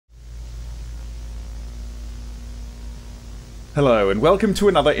Hello and welcome to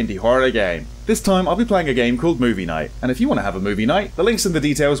another indie horror game. This time I'll be playing a game called Movie Night, and if you want to have a movie night, the links and the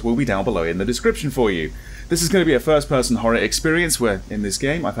details will be down below in the description for you. This is going to be a first-person horror experience where, in this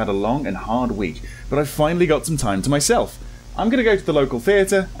game, I've had a long and hard week, but I've finally got some time to myself. I'm going to go to the local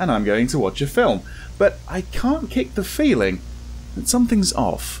theatre and I'm going to watch a film, but I can't kick the feeling that something's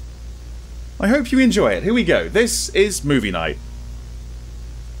off. I hope you enjoy it. Here we go. This is Movie Night.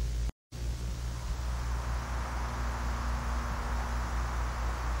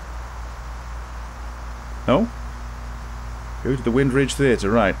 Oh? Go to the Windridge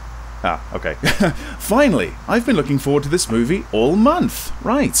Theatre, right. Ah, okay. Finally! I've been looking forward to this movie all month.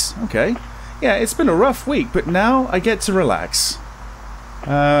 Right, okay. Yeah, it's been a rough week, but now I get to relax.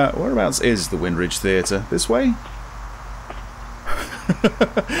 Whereabouts is the Windridge Theatre? This way?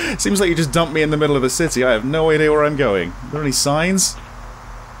 Seems like you just dumped me in the middle of the city. I have no idea where I'm going. Are there any signs?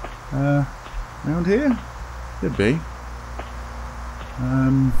 Around here? Could be.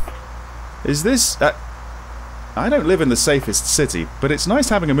 Is this... I don't live in the safest city, but it's nice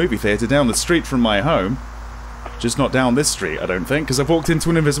having a movie theatre down the street from my home. Just not down this street, I don't think, because I've walked into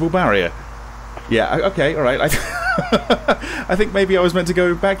an invisible barrier. Yeah, okay, alright. I think maybe I was meant to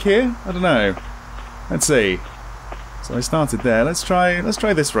go back here? I don't know. Let's see. So I started there. Let's try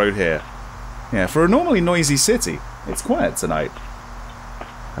this road here. Yeah, for a normally noisy city, it's quiet tonight.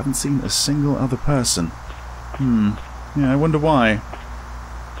 Haven't seen a single other person. Yeah, I wonder why.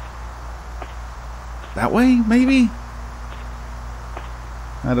 That way, maybe?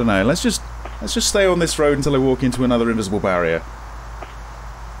 I don't know. Let's just stay on this road until I walk into another invisible barrier.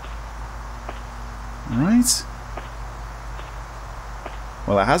 Right.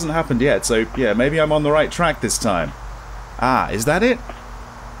 Well, it hasn't happened yet, so yeah, maybe I'm on the right track this time. Ah, is that it?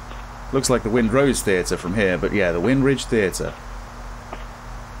 Looks like the Windrose Theatre from here, but yeah, the Windridge Theatre.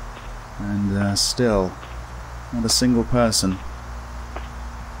 And still, not a single person.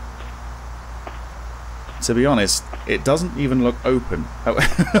 To be honest, it doesn't even look open.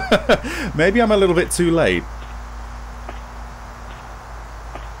 Oh, maybe I'm a little bit too late.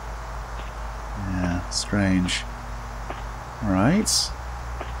 Yeah, strange. Alright.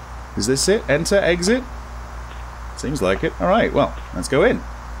 Is this it? Enter, exit? Seems like it. Alright, well, let's go in.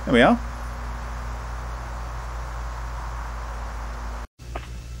 There we are.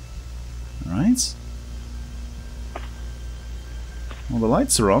 Alright. Well, the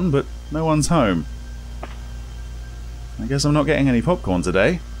lights are on, but no one's home. I guess I'm not getting any popcorn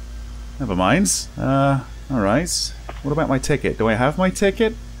today. Never mind. Alright. What about my ticket? Do I have my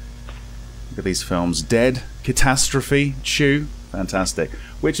ticket? Look at these films. Dead, Catastrophe, Chew. Fantastic.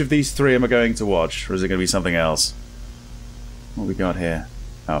 Which of these three am I going to watch? Or is it going to be something else? What we got here?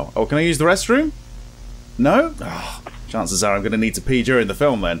 Oh, can I use the restroom? No? Oh, chances are I'm going to need to pee during the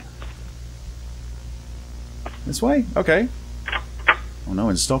film then. This way? Okay. Oh, no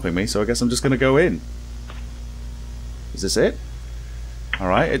one's stopping me, so I guess I'm just going to go in. Is this it?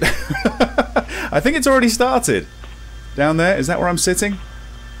 Alright. I think it's already started. Down there, is that where I'm sitting?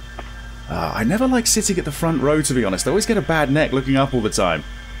 I never like sitting at the front row, to be honest. I always get a bad neck looking up all the time.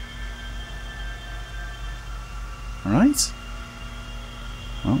 Alright.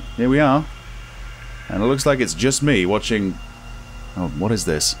 Well, here we are. And it looks like it's just me watching... Oh, what is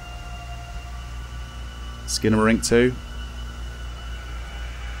this? Skinamarink 2?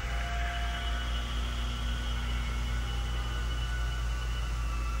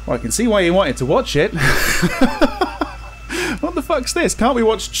 Well, I can see why you wanted to watch it. What the fuck's this? Can't we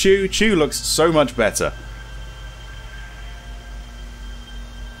watch Chew? Chew looks so much better.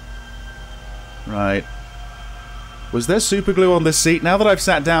 Right. Was there super glue on this seat? Now that I've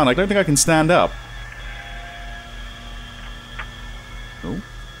sat down, I don't think I can stand up. Oh.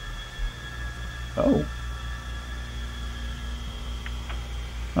 Oh.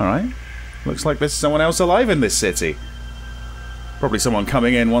 Alright. Looks like there's someone else alive in this city. Probably someone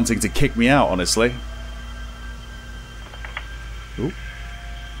coming in wanting to kick me out, honestly. Ooh.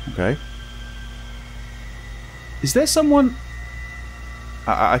 Okay. Is there someone...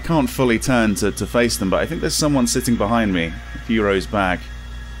 I can't fully turn to face them, but I think there's someone sitting behind me, a few rows back.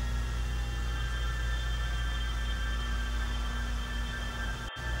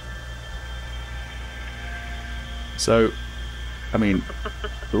 So, I mean...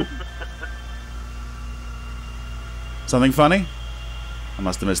 Ooh. Something funny? I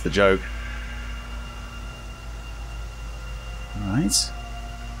must have missed the joke. Alright.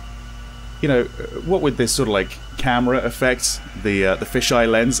 You know, what with this sort of like camera effect, the fisheye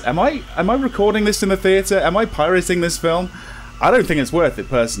lens? Am I recording this in the theatre? Am I pirating this film? I don't think it's worth it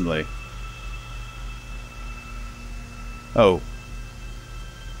personally. Oh.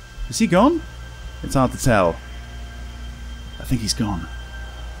 Is he gone? It's hard to tell. think he's gone.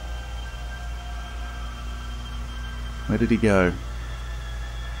 Where did he go?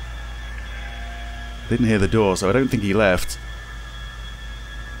 Didn't hear the door, so I don't think he left.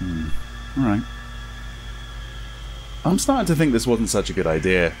 Alright. I'm starting to think this wasn't such a good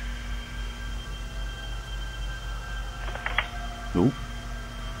idea. Ooh.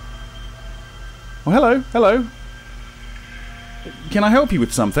 Oh, hello, hello. Can I help you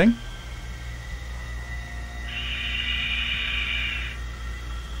with something?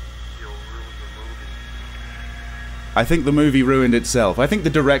 I think the movie ruined itself. I think the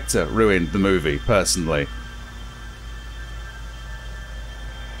director ruined the movie, personally.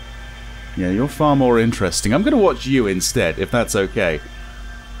 Yeah, you're far more interesting. I'm going to watch you instead, if that's okay.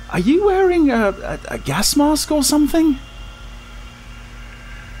 Are you wearing a gas mask or something?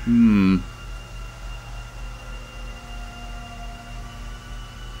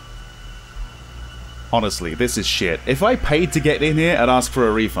 Honestly, this is shit. If I paid to get in here, I'd ask for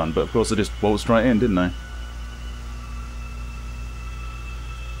a refund, but of course I just waltzed right in, didn't I?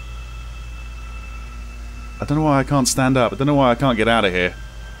 I don't know why I can't stand up. I don't know why I can't get out of here.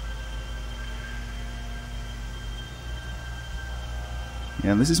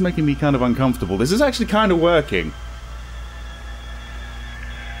 Yeah, this is making me kind of uncomfortable. This is actually kind of working.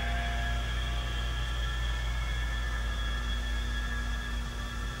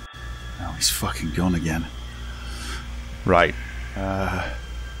 Oh, he's fucking gone again. Right.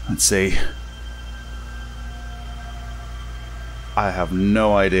 Let's see. I have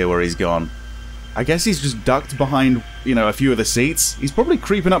no idea where he's gone. I guess he's just ducked behind, you know, a few of the seats. He's probably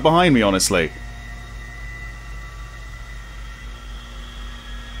creeping up behind me, honestly.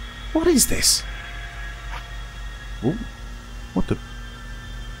 What is this? Ooh. What the...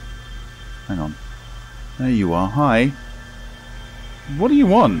 Hang on. There you are. Hi. What do you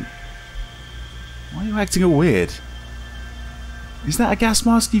want? Why are you acting all weird? Is that a gas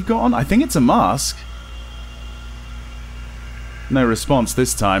mask you've got on? I think it's a mask. No response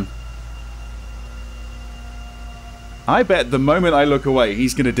this time. I bet the moment I look away,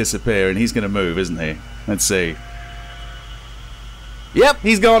 he's going to disappear and he's going to move, isn't he? Let's see. Yep,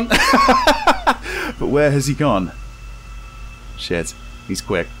 he's gone. But where has he gone? Shit, he's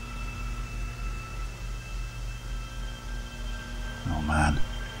quick. Oh man.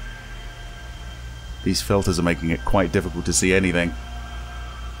 These filters are making it quite difficult to see anything.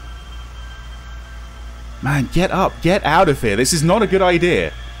 Man, get up, get out of here. This is not a good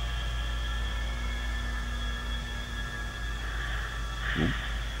idea.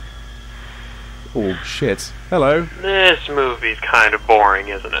 Oh, shit. Hello. This movie's kind of boring,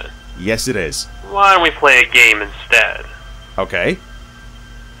 isn't it? Yes, it is. Why don't we play a game instead? Okay.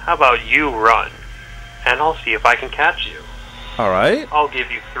 How about you run, and I'll see if I can catch you. Alright. I'll give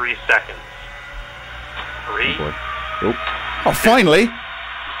you 3 seconds. 3. Oh, boy. Oh, finally!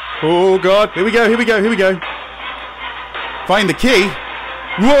 Oh, God. Here we go, here we go, here we go. Find the key.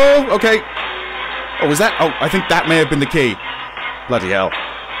 Whoa! Okay. Oh, was that? Oh, I think that may have been the key. Bloody hell.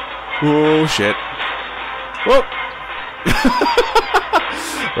 Oh, shit. Whoa!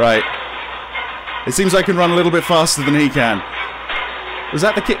 Right. It seems I can run a little bit faster than he can. Was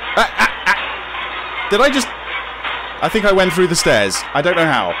that the key? Did I just... I think I went through the stairs. I don't know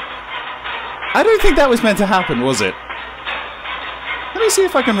how. I don't think that was meant to happen, was it? Let me see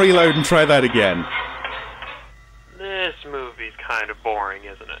if I can reload and try that again. This movie's kind of boring,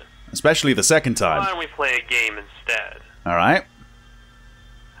 isn't it? Especially the second time. Why don't we play a game instead? Alright.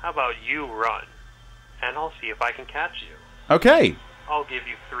 How about you run, and I'll see if I can catch you. Okay. I'll give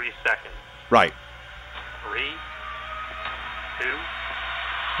you 3 seconds. Right. 3, 2.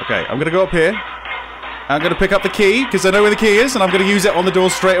 Okay, I'm gonna go up here. I'm gonna pick up the key, because I know where the key is, and I'm gonna use it on the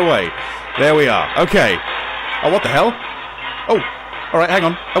door straight away. There we are. Okay. Oh, what the hell? Oh, alright, hang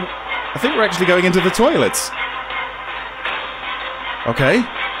on. Oh, I think we're actually going into the toilets. Okay.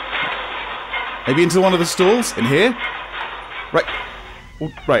 Maybe into one of the stalls? In here? Right.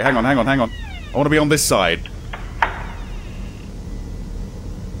 Oh, right, hang on, hang on, hang on. I want to be on this side.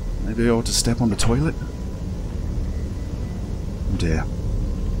 Maybe I ought to step on the toilet? Oh dear.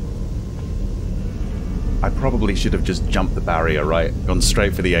 I probably should have just jumped the barrier, right? Gone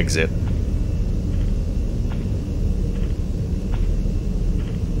straight for the exit.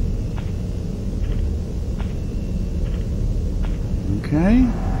 Okay.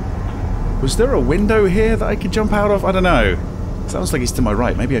 Was there a window here that I could jump out of? I don't know. Sounds like he's to my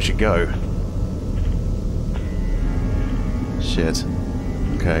right. Maybe I should go. Shit.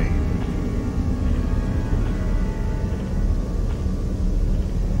 Okay.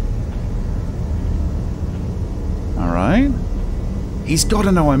 Alright. He's got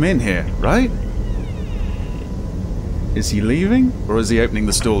to know I'm in here, right? Is he leaving? Or is he opening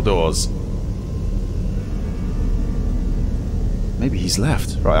the stall doors? Maybe he's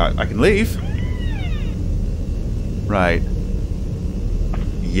left. Right, I can leave. Right.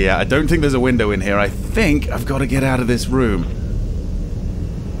 Yeah, I don't think there's a window in here. I think I've got to get out of this room.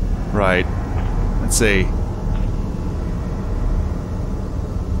 Right. Let's see.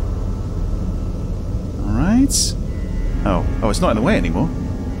 Alright. Oh, it's not in the way anymore.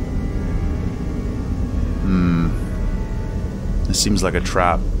 This seems like a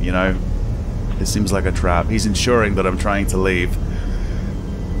trap, you know? This seems like a trap. He's ensuring that I'm trying to leave.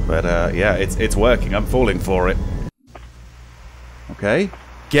 But, yeah, it's working. I'm falling for it. Okay.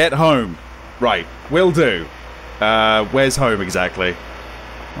 Get home. Right. Will do. Where's home exactly?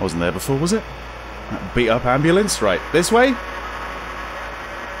 I wasn't there before, was it? Beat up ambulance? Right. This way?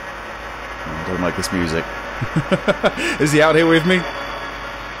 I don't like this music. Is he out here with me?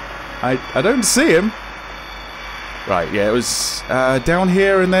 I don't see him. Right, yeah, it was down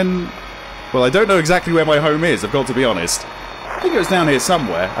here and then... Well, I don't know exactly where my home is, I've got to be honest. I think it was down here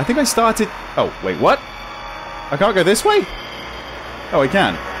somewhere. I think I started... Oh, wait, what? I can't go this way? Oh, I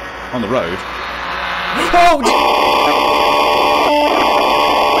can. On the road. Oh!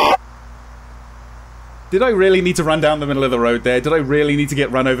 Did I really need to run down the middle of the road there? Did I really need to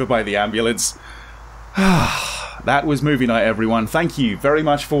get run over by the ambulance? That was movie night, everyone. Thank you very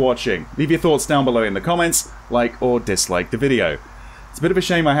much for watching. Leave your thoughts down below in the comments, like or dislike the video. It's a bit of a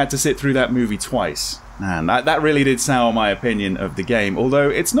shame I had to sit through that movie twice. Man, that really did sour my opinion of the game, although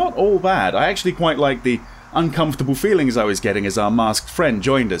it's not all bad. I actually quite like the uncomfortable feelings I was getting as our masked friend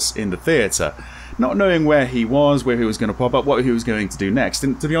joined us in the theatre. Not knowing where he was going to pop up, what he was going to do next.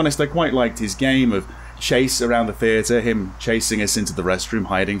 And to be honest, I quite liked his game of chase around the theatre, him chasing us into the restroom,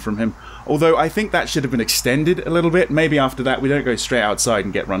 hiding from him. Although I think that should have been extended a little bit. Maybe after that we don't go straight outside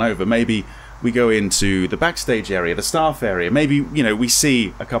and get run over. Maybe we go into the backstage area, the staff area. Maybe, you know, we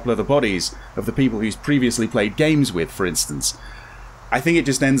see a couple of the bodies of the people who's previously played games with, for instance. I think it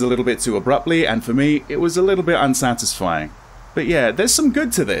just ends a little bit too abruptly, and for me, it was a little bit unsatisfying. But yeah, there's some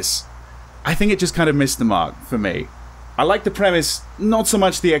good to this. I think it just kind of missed the mark, for me. I like the premise, not so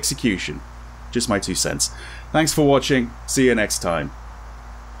much the execution. Just my 2 cents. Thanks for watching. See you next time.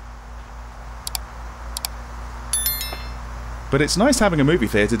 But it's nice having a movie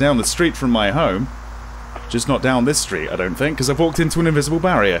theatre down the street from my home. Just not down this street, I don't think, because I've walked into an invisible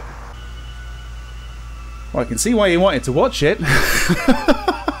barrier. Well, I can see why you wanted to watch it.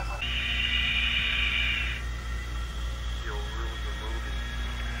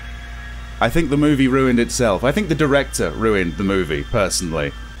 I think the movie ruined itself. I think the director ruined the movie,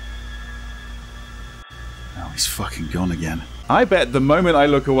 personally. Oh, he's fucking gone again. I bet the moment I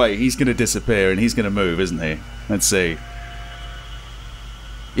look away, he's going to disappear and he's going to move, isn't he? Let's see.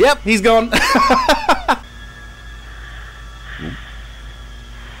 Yep, he's gone.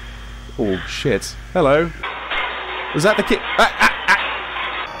 Oh, shit. Hello. Was that the kid?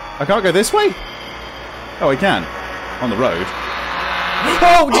 I can't go this way? Oh, I can. On the road.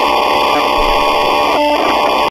 Oh!